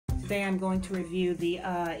Today I'm going to review the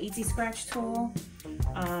EzScratch Tool.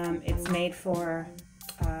 It's made for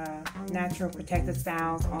natural protective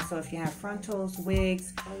styles, also if you have frontals,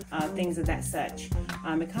 wigs, things of that such.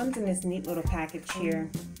 It comes in this neat little package here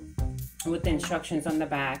with the instructions on the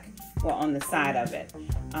back, well, on the side of it.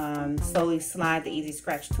 Slowly slide the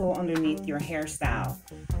EzScratch Tool underneath your hairstyle.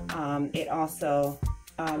 It also,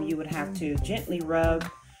 you would have to gently rub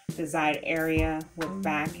the desired area with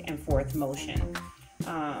back and forth motion.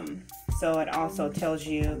 So it also tells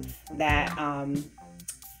you that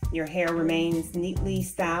your hair remains neatly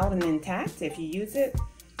styled and intact if you use it.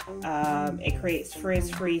 It creates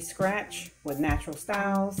frizz-free scratch with natural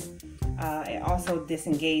styles. It also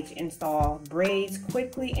install braids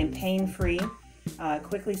quickly and pain-free.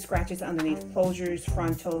 Quickly scratches underneath closures,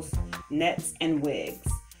 frontals, nets, and wigs.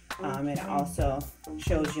 It also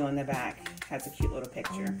shows you on the back, has a cute little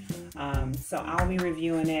picture. So I'll be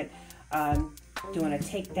reviewing it, doing a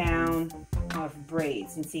takedown of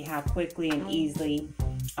braids and see how quickly and easily,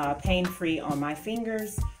 pain-free on my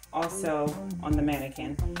fingers, also on the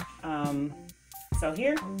mannequin. So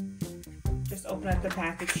here, just open up the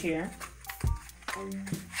package here.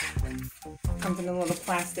 Comes in a little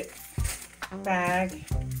plastic bag,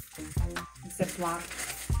 Ziploc.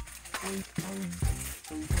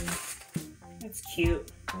 It's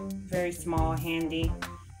cute, very small, handy.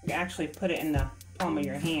 You can actually put it in the palm of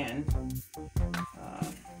your hand.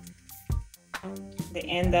 The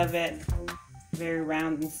end of it, very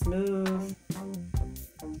round and smooth,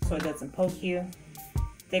 so it doesn't poke you.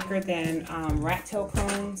 Thicker than rat tail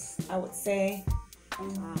combs, I would say.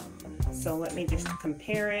 So let me just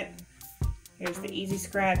compare it. Here's the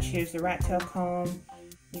EzScratch, here's the rat tail comb.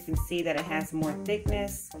 You can see that it has more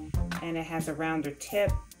thickness and it has a rounder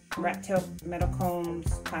tip. Rat tail metal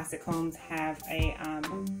combs, plastic combs have a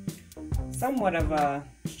somewhat of a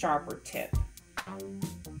sharper tip.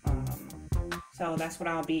 So that's what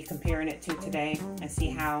I'll be comparing it to today and see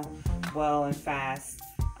how well and fast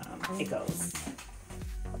it goes.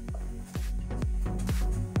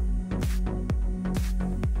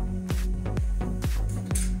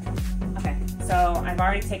 Okay, so I've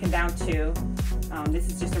already taken down two. This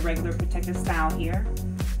is just a regular protective style here.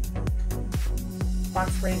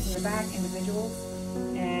 Box braids in the back, individuals,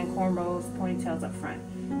 and cornrows, ponytails up front.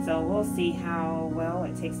 So we'll see how well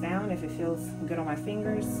it takes down, if it feels good on my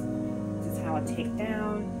fingers. This is how I take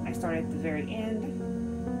down. I start at the very end.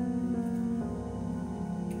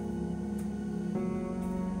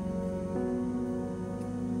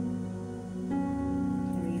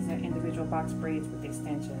 And these are individual box braids with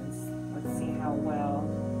extensions. Let's see how well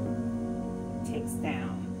it takes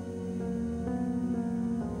down.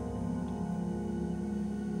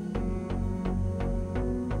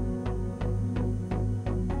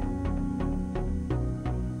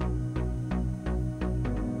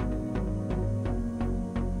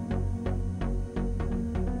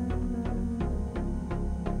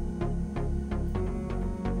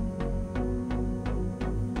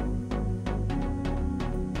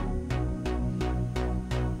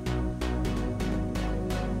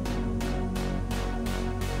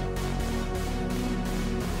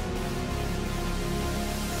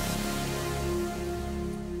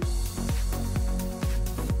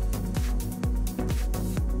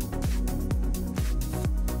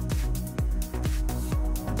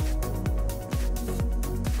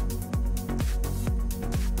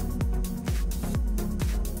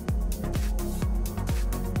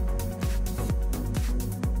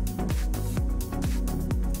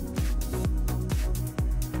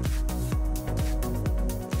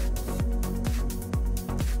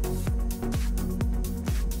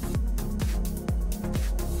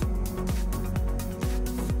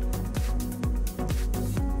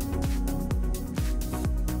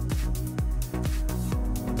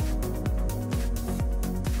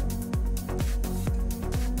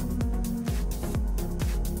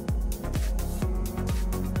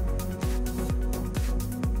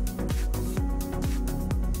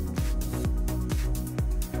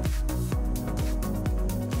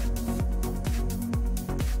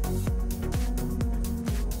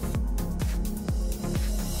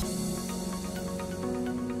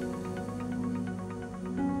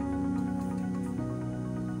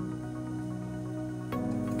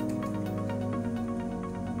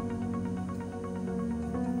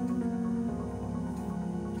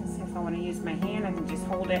 Want to use my hand, I can just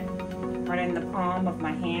hold it right in the palm of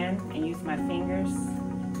my hand and use my fingers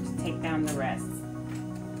to take down the rest.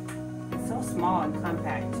 It's so small and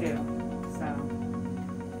compact too, so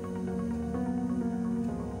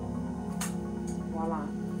voila.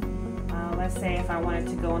 Let's say if I wanted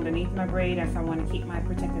to go underneath my braid, if I want to keep my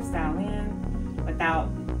protective style in without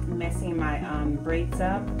messing my braids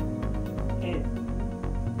up, it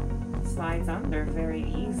slides under very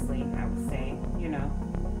easily, I would say. You know,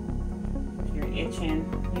 if you're itching,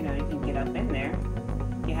 you know, you can get up in there.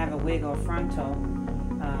 If you have a wig or frontal,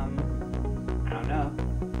 I don't know,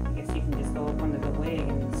 I guess you can just go up under the wig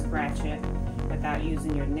and scratch it without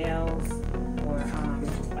using your nails or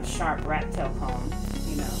a sharp rat tail comb.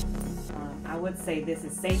 You know, I would say this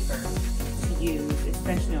is safer to use,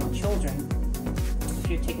 especially on children, if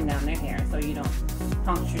you're taking down their hair so you don't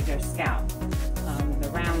puncture their scalp. The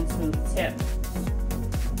round smooth tip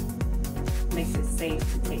makes it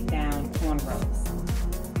safe to take down cornrows.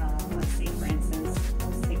 Let's see, for instance,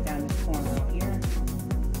 let's take down this cornrow here.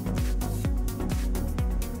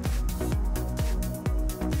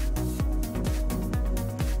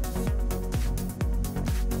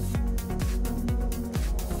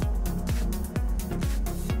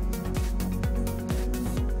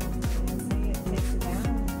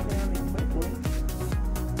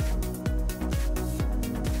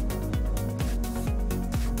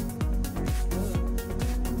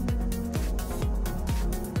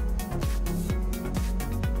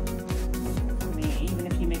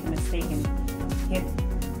 Hit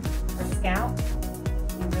her scalp,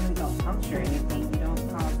 you really don't puncture anything. You don't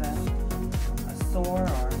cause a sore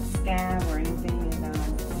or a scab or anything. And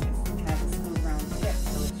it has a smooth round tip,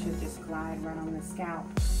 so it should just glide right on the scalp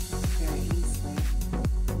very easily.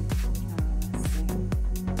 Let's see.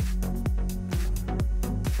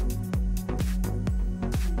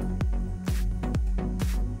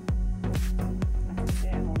 Like I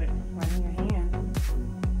said, hold it right in your hand.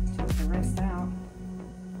 Take the rest out.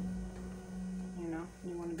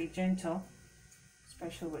 You want to be gentle,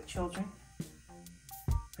 especially with children.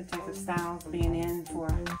 Protective styles being in for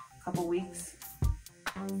a couple weeks.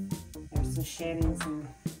 There's some shedding, some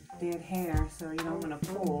dead hair, so you don't want to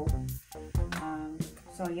pull.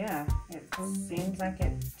 So yeah, it seems like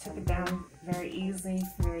it took it down very easily,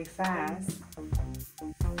 very fast.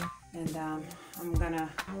 And I'm gonna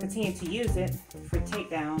continue to use it for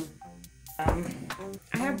takedown.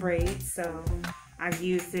 I have braids, so I've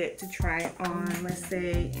used it to try it on. Let's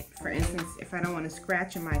say, for instance, if I don't want to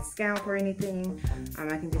scratch in my scalp or anything,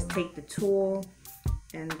 I can just take the tool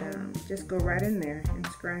and just go right in there and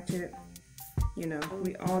scratch it. You know,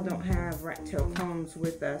 we all don't have rat tail combs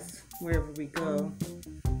with us wherever we go,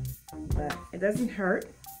 but it doesn't hurt.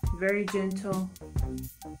 Very gentle.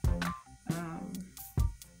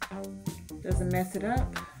 Doesn't mess it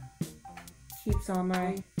up. Keeps all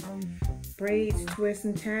my braids, twists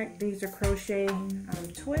intact. These are crochet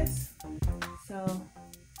twists, so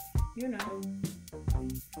you know,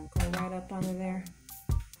 go right up under there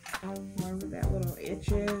wherever that little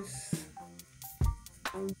itch is.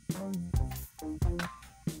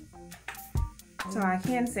 So I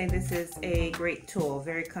can say this is a great tool,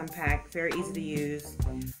 very compact, very easy to use,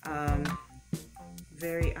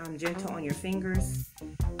 very gentle on your fingers,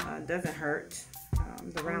 doesn't hurt.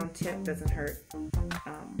 The round tip doesn't hurt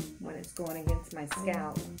when it's going against my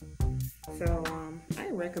scalp. So I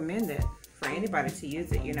recommend it for anybody to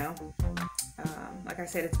use it, you know. Like I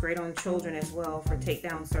said, it's great on children as well for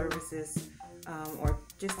takedown services or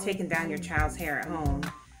just taking down your child's hair at home.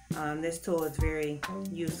 This tool is very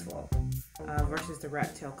useful versus the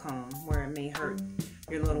rat tail comb, where it may hurt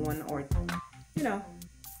your little one, or you know,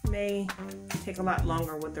 may take a lot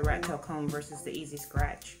longer with the rat tail comb versus the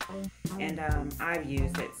EzScratch. And I've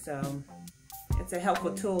used it, so it's a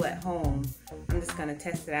helpful tool at home. I'm just going to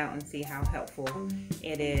test it out and see how helpful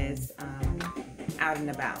it is out and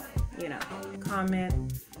about. You know,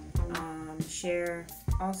 comment, share,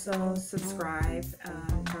 also subscribe,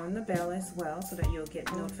 turn on the bell as well so that you'll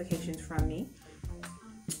get notifications from me.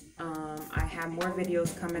 I have more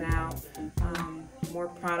videos coming out, more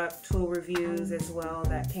product tool reviews as well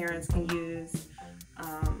that parents can use.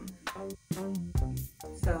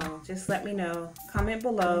 So just let me know. Comment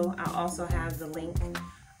below. I'll also have the link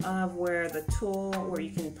of where the tool, where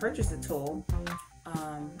you can purchase the tool.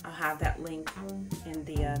 I'll have that link in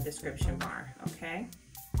the description bar. Okay?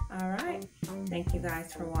 All right. Thank you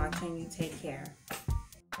guys for watching. You take care.